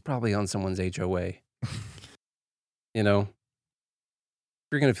 she's probably on someone's HOA. You know, if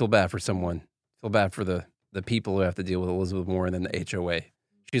you're going to feel bad for someone, feel bad for the people who have to deal with Elizabeth Warren and the HOA.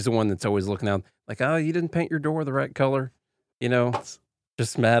 She's the one that's always looking out like, oh, you didn't paint your door the right color. You know,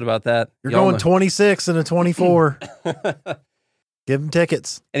 just mad about that. You're going 26 and a 24. Give them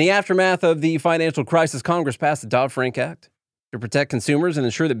tickets. In the aftermath of the financial crisis, Congress passed the Dodd-Frank Act to protect consumers and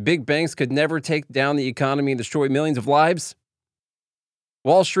ensure that big banks could never take down the economy and destroy millions of lives.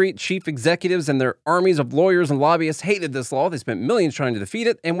 Wall Street chief executives and their armies of lawyers and lobbyists hated this law. They spent millions trying to defeat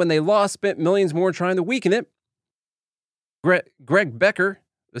it, and when they lost, spent millions more trying to weaken it. Greg Becker,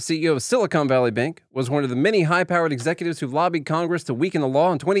 the CEO of Silicon Valley Bank, was one of the many high-powered executives who lobbied Congress to weaken the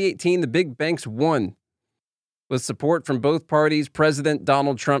law. In 2018, the big banks won. With support from both parties, President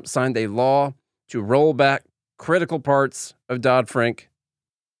Donald Trump signed a law to roll back critical parts of Dodd-Frank.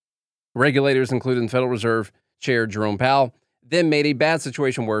 Regulators, including the Federal Reserve Chair Jerome Powell, then made a bad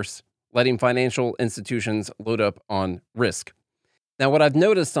situation worse, letting financial institutions load up on risk. Now, what I've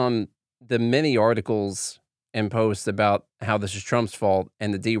noticed on the many articles and posts about how this is Trump's fault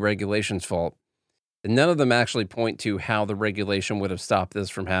and the deregulation's fault, none of them actually point to how the regulation would have stopped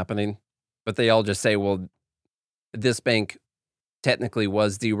this from happening. But they all just say, well, this bank technically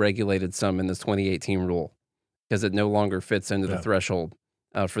was deregulated some in this 2018 rule because it no longer fits into the threshold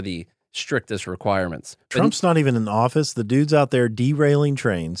for the strictest requirements. Trump's not even in office. The dude's out there derailing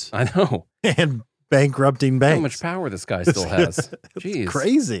trains. I know. And bankrupting banks. How much power this guy still has. Jeez.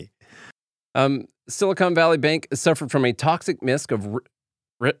 Crazy. Silicon Valley Bank suffered from a toxic mix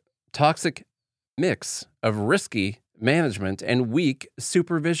of risky management and weak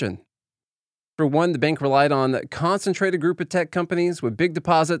supervision. For one, the bank relied on a concentrated group of tech companies with big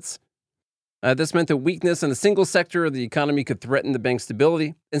deposits. This meant that weakness in a single sector of the economy could threaten the bank's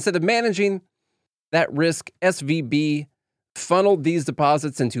stability. Instead of managing that risk, SVB funneled these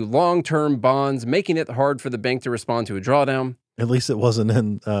deposits into long-term bonds, making it hard for the bank to respond to a drawdown. At least it wasn't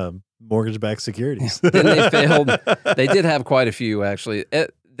in mortgage-backed securities. Then they failed. They did have quite a few, actually.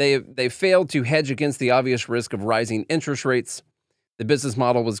 They failed to hedge against the obvious risk of rising interest rates. The business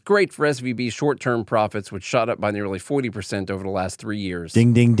model was great for SVB's short-term profits, which shot up by nearly 40% over the last 3 years.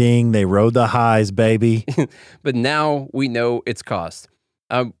 Ding, ding, ding. They rode the highs, baby. But now we know its cost.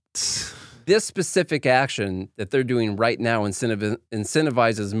 This specific action that they're doing right now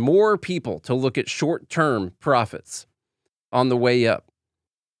incentivizes more people to look at short-term profits on the way up.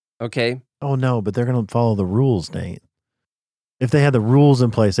 Okay? Oh, no, but they're going to follow the rules, Nate. If they had the rules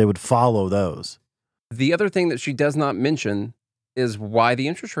in place, they would follow those. The other thing that she does not mention is why the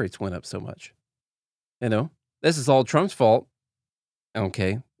interest rates went up so much. You know, this is all Trump's fault.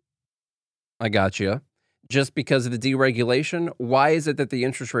 Okay, I got you. Just because of the deregulation, why is it that the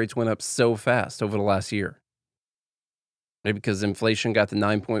interest rates went up so fast over the last year? Maybe because inflation got to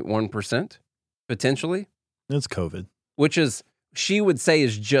 9.1%, potentially? It's COVID. Which is, she would say,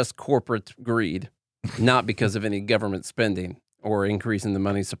 is just corporate greed, not because of any government spending or increase in the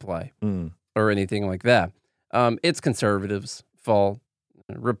money supply or anything like that. It's conservatives' fault,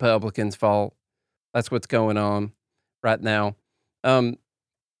 Republicans' fault. That's what's going on right now.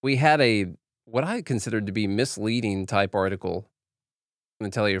 We had what I considered to be misleading type article. I'm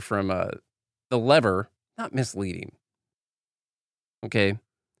going to tell you from The Lever, not misleading. Okay.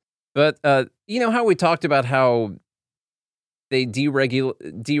 But you know how we talked about how they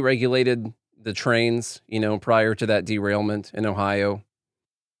deregulated the trains, you know, prior to that derailment in Ohio?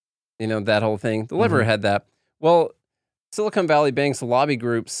 You know, that whole thing. The Lever had that. Well, Silicon Valley Bank's lobby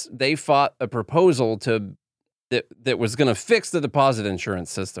groups, they fought a proposal that was going to fix the deposit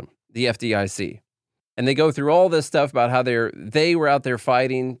insurance system, the FDIC. And they go through all this stuff about how they were out there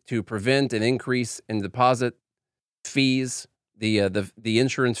fighting to prevent an increase in deposit fees, the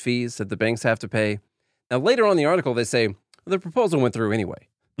insurance fees that the banks have to pay. Now, later on in the article, they say, well, the proposal went through anyway.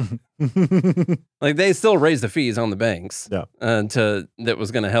 Like, they still raised the fees on the banks that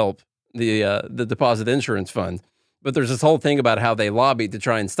was going to help the deposit insurance fund. But there's this whole thing about how they lobbied to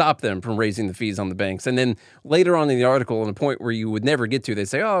try and stop them from raising the fees on the banks. And then later on in the article, in a point where you would never get to, they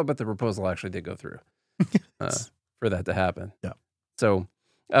say, oh, but the proposal actually did go through for that to happen. Yeah. So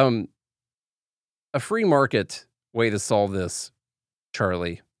a free market way to solve this,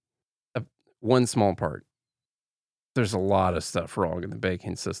 Charlie, one small part. There's a lot of stuff wrong in the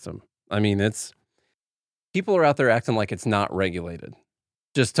banking system. I mean, people are out there acting like it's not regulated.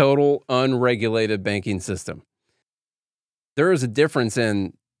 Just total unregulated banking system. There is a difference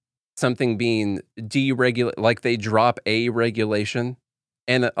in something being deregulated, like they drop a regulation.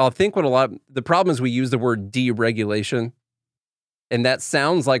 And I think the problem is we use the word deregulation, and that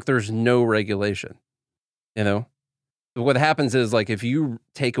sounds like there's no regulation, you know? But what happens is, like, if you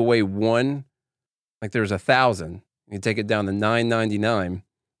take away one, like there's 1,000, you take it down to 999,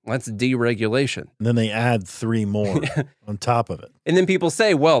 that's deregulation. And then they add 3 more on top of it. And then people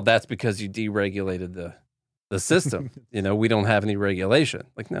say, well, that's because you deregulated the system. You know, we don't have any regulation.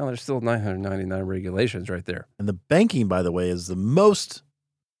 Like, no, there's still 999 regulations right there. And the banking, by the way, is the most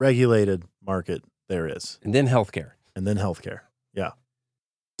regulated market there is. And then healthcare. Yeah.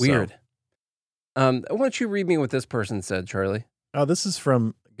 Weird. So, why don't you read me what this person said, Charlie? Oh, this is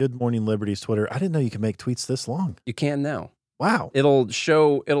from Good Morning Liberty's Twitter. I didn't know you could make tweets this long. You can now. Wow. It'll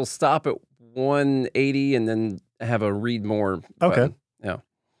stop at 180 and then have a read more button. Okay. Yeah.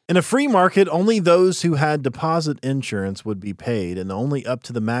 In a free market, only those who had deposit insurance would be paid, and only up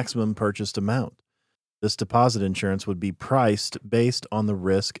to the maximum purchased amount. This deposit insurance would be priced based on the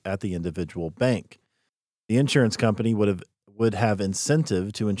risk at the individual bank. The insurance company would have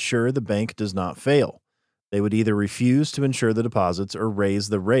incentive to ensure the bank does not fail. They would either refuse to insure the deposits or raise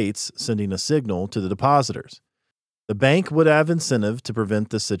the rates, sending a signal to the depositors. The bank would have incentive to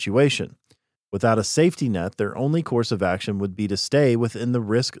prevent this situation. Without a safety net, their only course of action would be to stay within the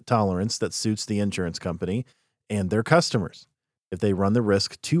risk tolerance that suits the insurance company and their customers. If they run the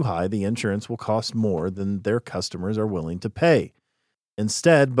risk too high, the insurance will cost more than their customers are willing to pay.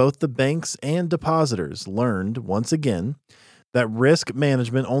 Instead, both the banks and depositors learned, once again, that risk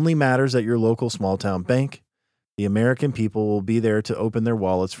management only matters at your local small-town bank. The American people will be there to open their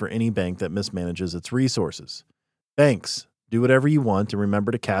wallets for any bank that mismanages its resources. Banks, do whatever you want and remember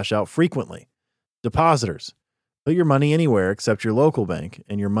to cash out frequently. Depositors, put your money anywhere except your local bank,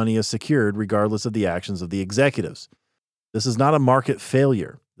 and your money is secured regardless of the actions of the executives. This is not a market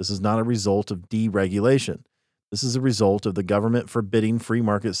failure. This is not a result of deregulation. This is a result of the government forbidding free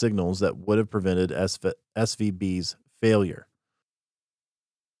market signals that would have prevented SVB's failure.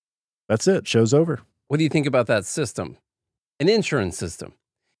 That's it. Show's over. What do you think about that system? An insurance system.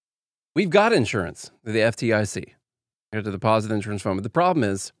 We've got insurance through the FDIC, to the Deposit Insurance Fund. But the problem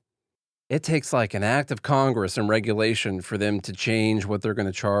is it takes like an act of Congress and regulation for them to change what they're going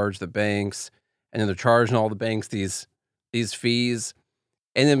to charge the banks. And then they're charging all the banks these fees.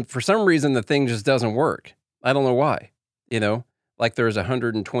 And then for some reason, the thing just doesn't work. I don't know why. Like there's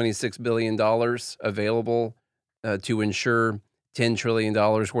 $126 billion available to insure $10 trillion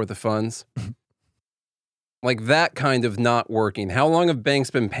worth of funds. Like that kind of not working. How long have banks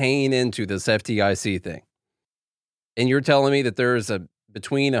been paying into this FDIC thing? And you're telling me that there's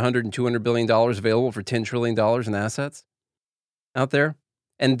between $100 and $200 billion available for $10 trillion in assets out there?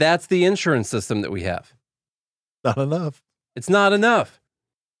 And that's the insurance system that we have. Not enough. It's not enough.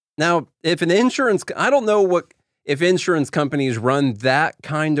 Now, if I don't know if insurance companies run that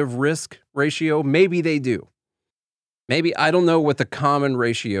kind of risk ratio. Maybe they do. Maybe I don't know what the common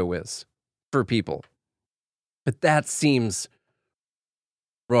ratio is for people. But that seems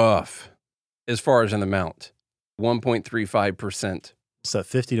rough as far as an amount. 1.35%. Is that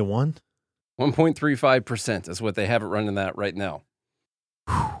 50 to 1? 1.35% is what they have it running at right now.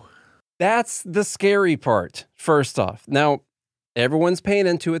 That's the scary part, first off. Now, everyone's paying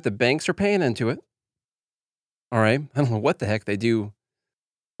into it. The banks are paying into it. All right. I don't know what the heck they do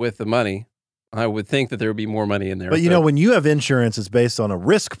with the money. I would think that there would be more money in there. But when you have insurance, it's based on a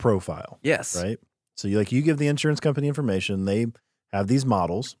risk profile. Yes. Right? So you give the insurance company information. They have these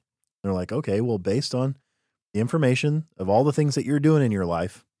models. They're like, okay, well, based on the information of all the things that you're doing in your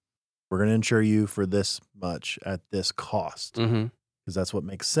life, we're going to insure you for this much at this cost. Because that's what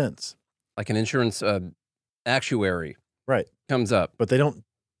makes sense. Like an insurance actuary. Right. Comes up. But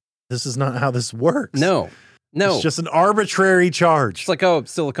this is not how this works. No. It's just an arbitrary charge. It's like,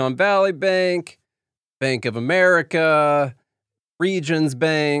 Silicon Valley Bank, Bank of America, Regions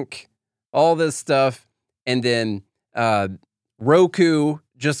Bank, all this stuff. And then Roku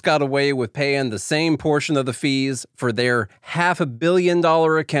just got away with paying the same portion of the fees for their $500 million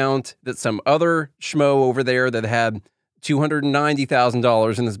account that some other schmo over there that had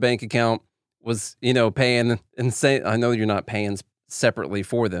 $290,000 in his bank account was, paying insane. I know you're not paying separately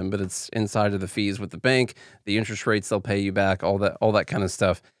for them, but it's inside of the fees with the bank, the interest rates they'll pay you back, all that kind of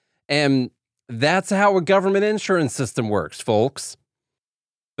stuff. And that's how a government insurance system works, folks.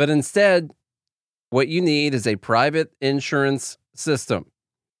 But instead, what you need is a private insurance system.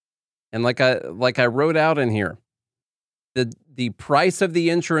 And like I wrote out in here, the price of the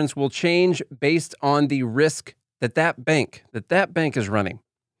insurance will change based on the risk that bank is running.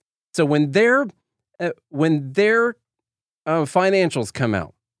 So when their financials come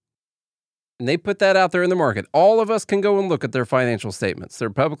out and they put that out there in the market, all of us can go and look at their financial statements. They're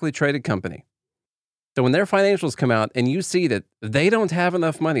a publicly traded company. So when their financials come out and you see that they don't have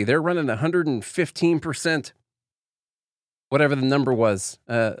enough money, they're running 115%, whatever the number was,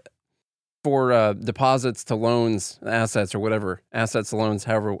 for deposits to loans, assets or whatever, assets to loans,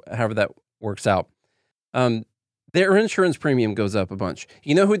 however that works out. Their insurance premium goes up a bunch.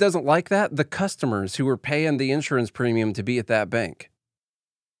 You know who doesn't like that? The customers who are paying the insurance premium to be at that bank.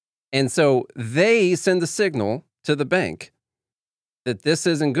 And so they send a signal to the bank that this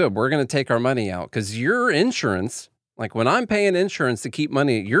isn't good. We're going to take our money out because your insurance, like when I'm paying insurance to keep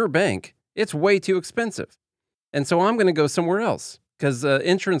money at your bank, it's way too expensive. And so I'm going to go somewhere else because the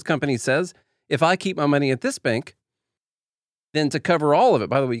insurance company says if I keep my money at this bank, then to cover all of it,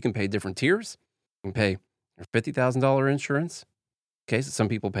 by the way, you can pay different tiers. You can pay $50,000 insurance. Okay, so some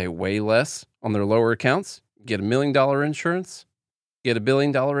people pay way less on their lower accounts. Get $1 million insurance, get $1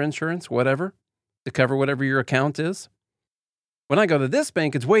 billion insurance, whatever, to cover whatever your account is. When I go to this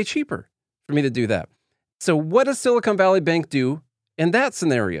bank, it's way cheaper for me to do that. So what does Silicon Valley Bank do in that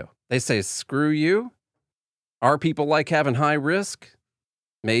scenario? They say, screw you. Are people like having high risk?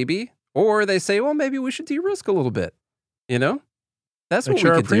 Maybe. Or they say, well, maybe we should de-risk a little bit. You know? That's Make what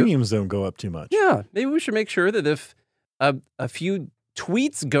sure we our could do. premiums don't go up too much. Yeah, maybe we should make sure that if a few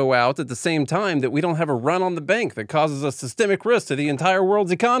tweets go out at the same time, that we don't have a run on the bank that causes a systemic risk to the entire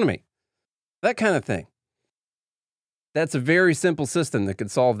world's economy. That kind of thing. That's a very simple system that could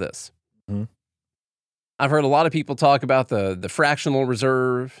solve this. Mm-hmm. I've heard a lot of people talk about the fractional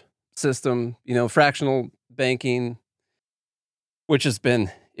reserve system, fractional banking, which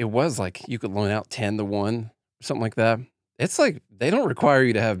it was like you could loan out 10-1, something like that. It's like they don't require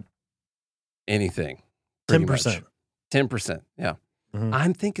you to have anything. 10%. 10%. Yeah. Mm-hmm.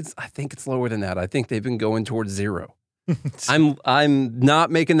 I think it's lower than that. I think they've been going towards 0. I'm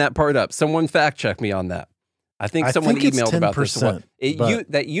not making that part up. Someone fact check me on that. I think someone emailed about this.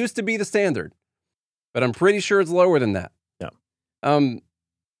 That used to be the standard, but I'm pretty sure it's lower than that. Yeah.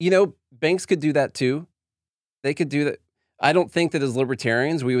 Banks could do that too. They could do that. I don't think that as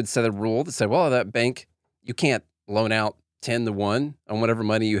libertarians, we would set a rule that said, well, that bank, you can't loan out 10-1 on whatever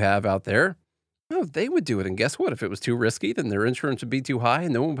money you have out there. No, they would do it. And guess what? If it was too risky, then their insurance would be too high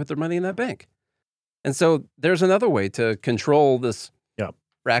and no one would put their money in that bank. And so there's another way to control this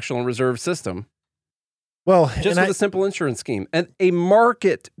fractional reserve system. Well, just with a simple insurance scheme and a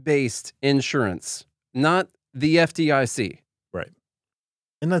market-based insurance, not the FDIC. Right.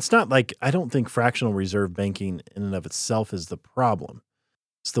 And that's not like, I don't think fractional reserve banking in and of itself is the problem.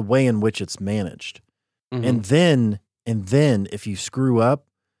 It's the way in which it's managed. Mm-hmm. And then if you screw up,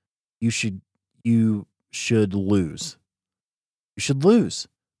 you should lose. You should lose,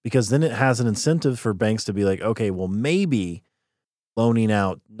 because then it has an incentive for banks to be like, okay, well, maybe loaning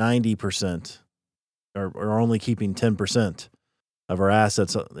out 90% or only keeping 10% of our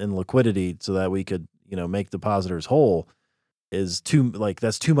assets in liquidity so that we could, make depositors whole is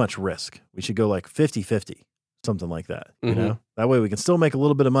that's too much risk. We should go like 50-50, something like that. Mm-hmm. That way we can still make a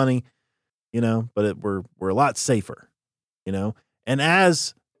little bit of money, but we're a lot safer, and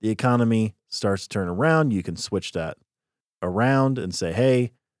as the economy starts to turn around, you can switch that around and say,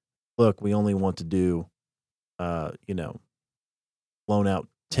 hey, look, we only want to do, loan out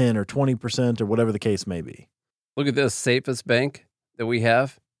 10 or 20% or whatever the case may be. Look at this safest bank that we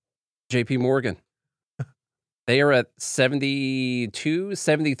have, JP Morgan. They are at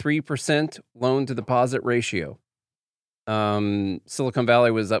 73% loan to deposit ratio. Silicon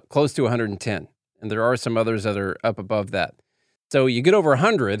Valley was up close to 110, and there are some others that are up above that. So you get over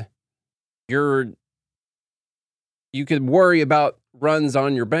 100, you could worry about runs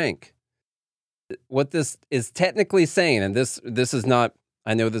on your bank. What this is technically saying, and this is not,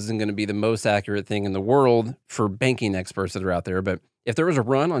 I know this isn't going to be the most accurate thing in the world for banking experts that are out there, but if there was a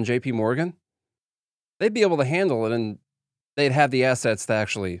run on JP Morgan, they'd be able to handle it and they'd have the assets to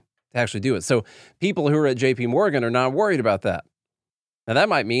actually do it. So people who are at JP Morgan are not worried about that. Now that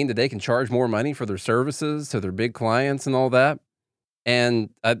might mean that they can charge more money for their services to their big clients and all that. And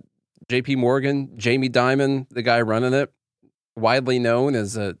JP Morgan, Jamie Dimon, the guy running it, widely known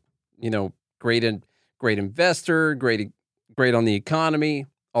as a, great investor, great on the economy,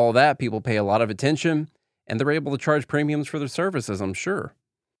 all that. People pay a lot of attention and they're able to charge premiums for their services, I'm sure.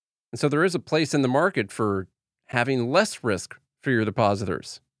 And so there is a place in the market for having less risk for your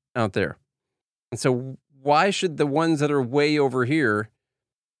depositors out there. And so why should the ones that are way over here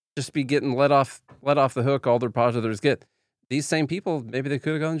just be getting let off the hook all their depositors get? These same people, maybe they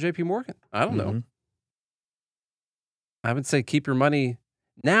could have gone to JP Morgan. I don't know. I would say keep your money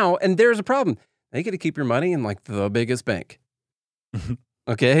now. And there's a problem. They get to keep your money in like the biggest bank.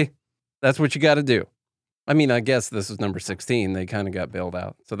 Okay? That's what you got to do. I mean, I guess this is number 16. They kind of got bailed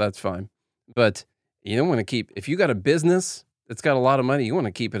out, so that's fine. But you don't want to keep, if you got a business that's got a lot of money, you want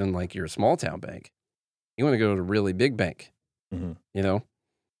to keep it in like your small town bank. You want to go to a really big bank, and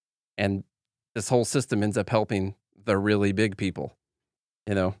this whole system ends up helping the really big people.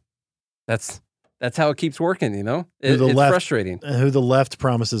 That's how it keeps working. It's frustrating. Who the left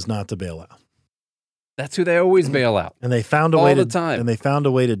promises not to bail out. That's who they always bail out, and they found a all way the time. And they found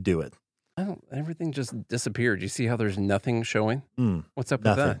a way to do it. Everything just disappeared. You see how there's nothing showing? What's up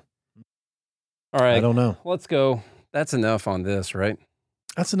Nothing. with that? All right. I don't know. Let's go. That's enough on this, right?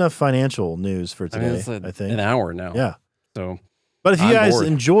 That's enough financial news for today, I think. An hour now. Yeah. So, but if you guys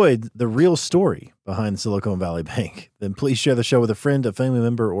enjoyed the real story behind Silicon Valley Bank, then please share the show with a friend, a family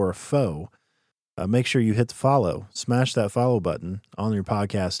member, or a foe. Make sure you hit the follow. Smash that follow button on your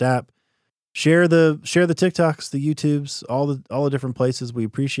podcast app. Share the TikToks, the YouTubes, all the different places. We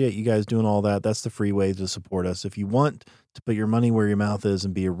appreciate you guys doing all that. That's the free way to support us. If you want to put your money where your mouth is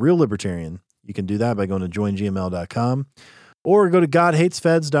and be a real libertarian, You can do that by going to joingml.com or go to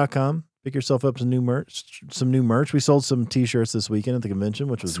godhatesfeds.com. Pick yourself up some new merch. We sold some t-shirts this weekend at the convention,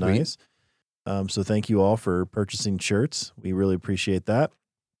 which was nice. So thank you all for purchasing shirts. We really appreciate that.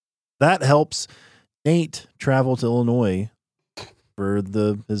 That helps Nate travel to Illinois for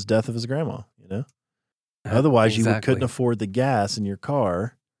his death of his grandma, you know? Otherwise, you couldn't afford the gas in your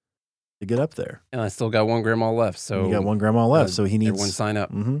car to get up there. And I still got one grandma left. So you got one grandma left. So he needs everyone sign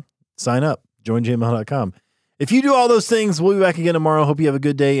up. Sign up. JoinGML.com. If you do all those things, we'll be back again tomorrow. Hope you have a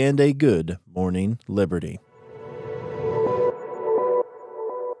good day and a good morning, Liberty.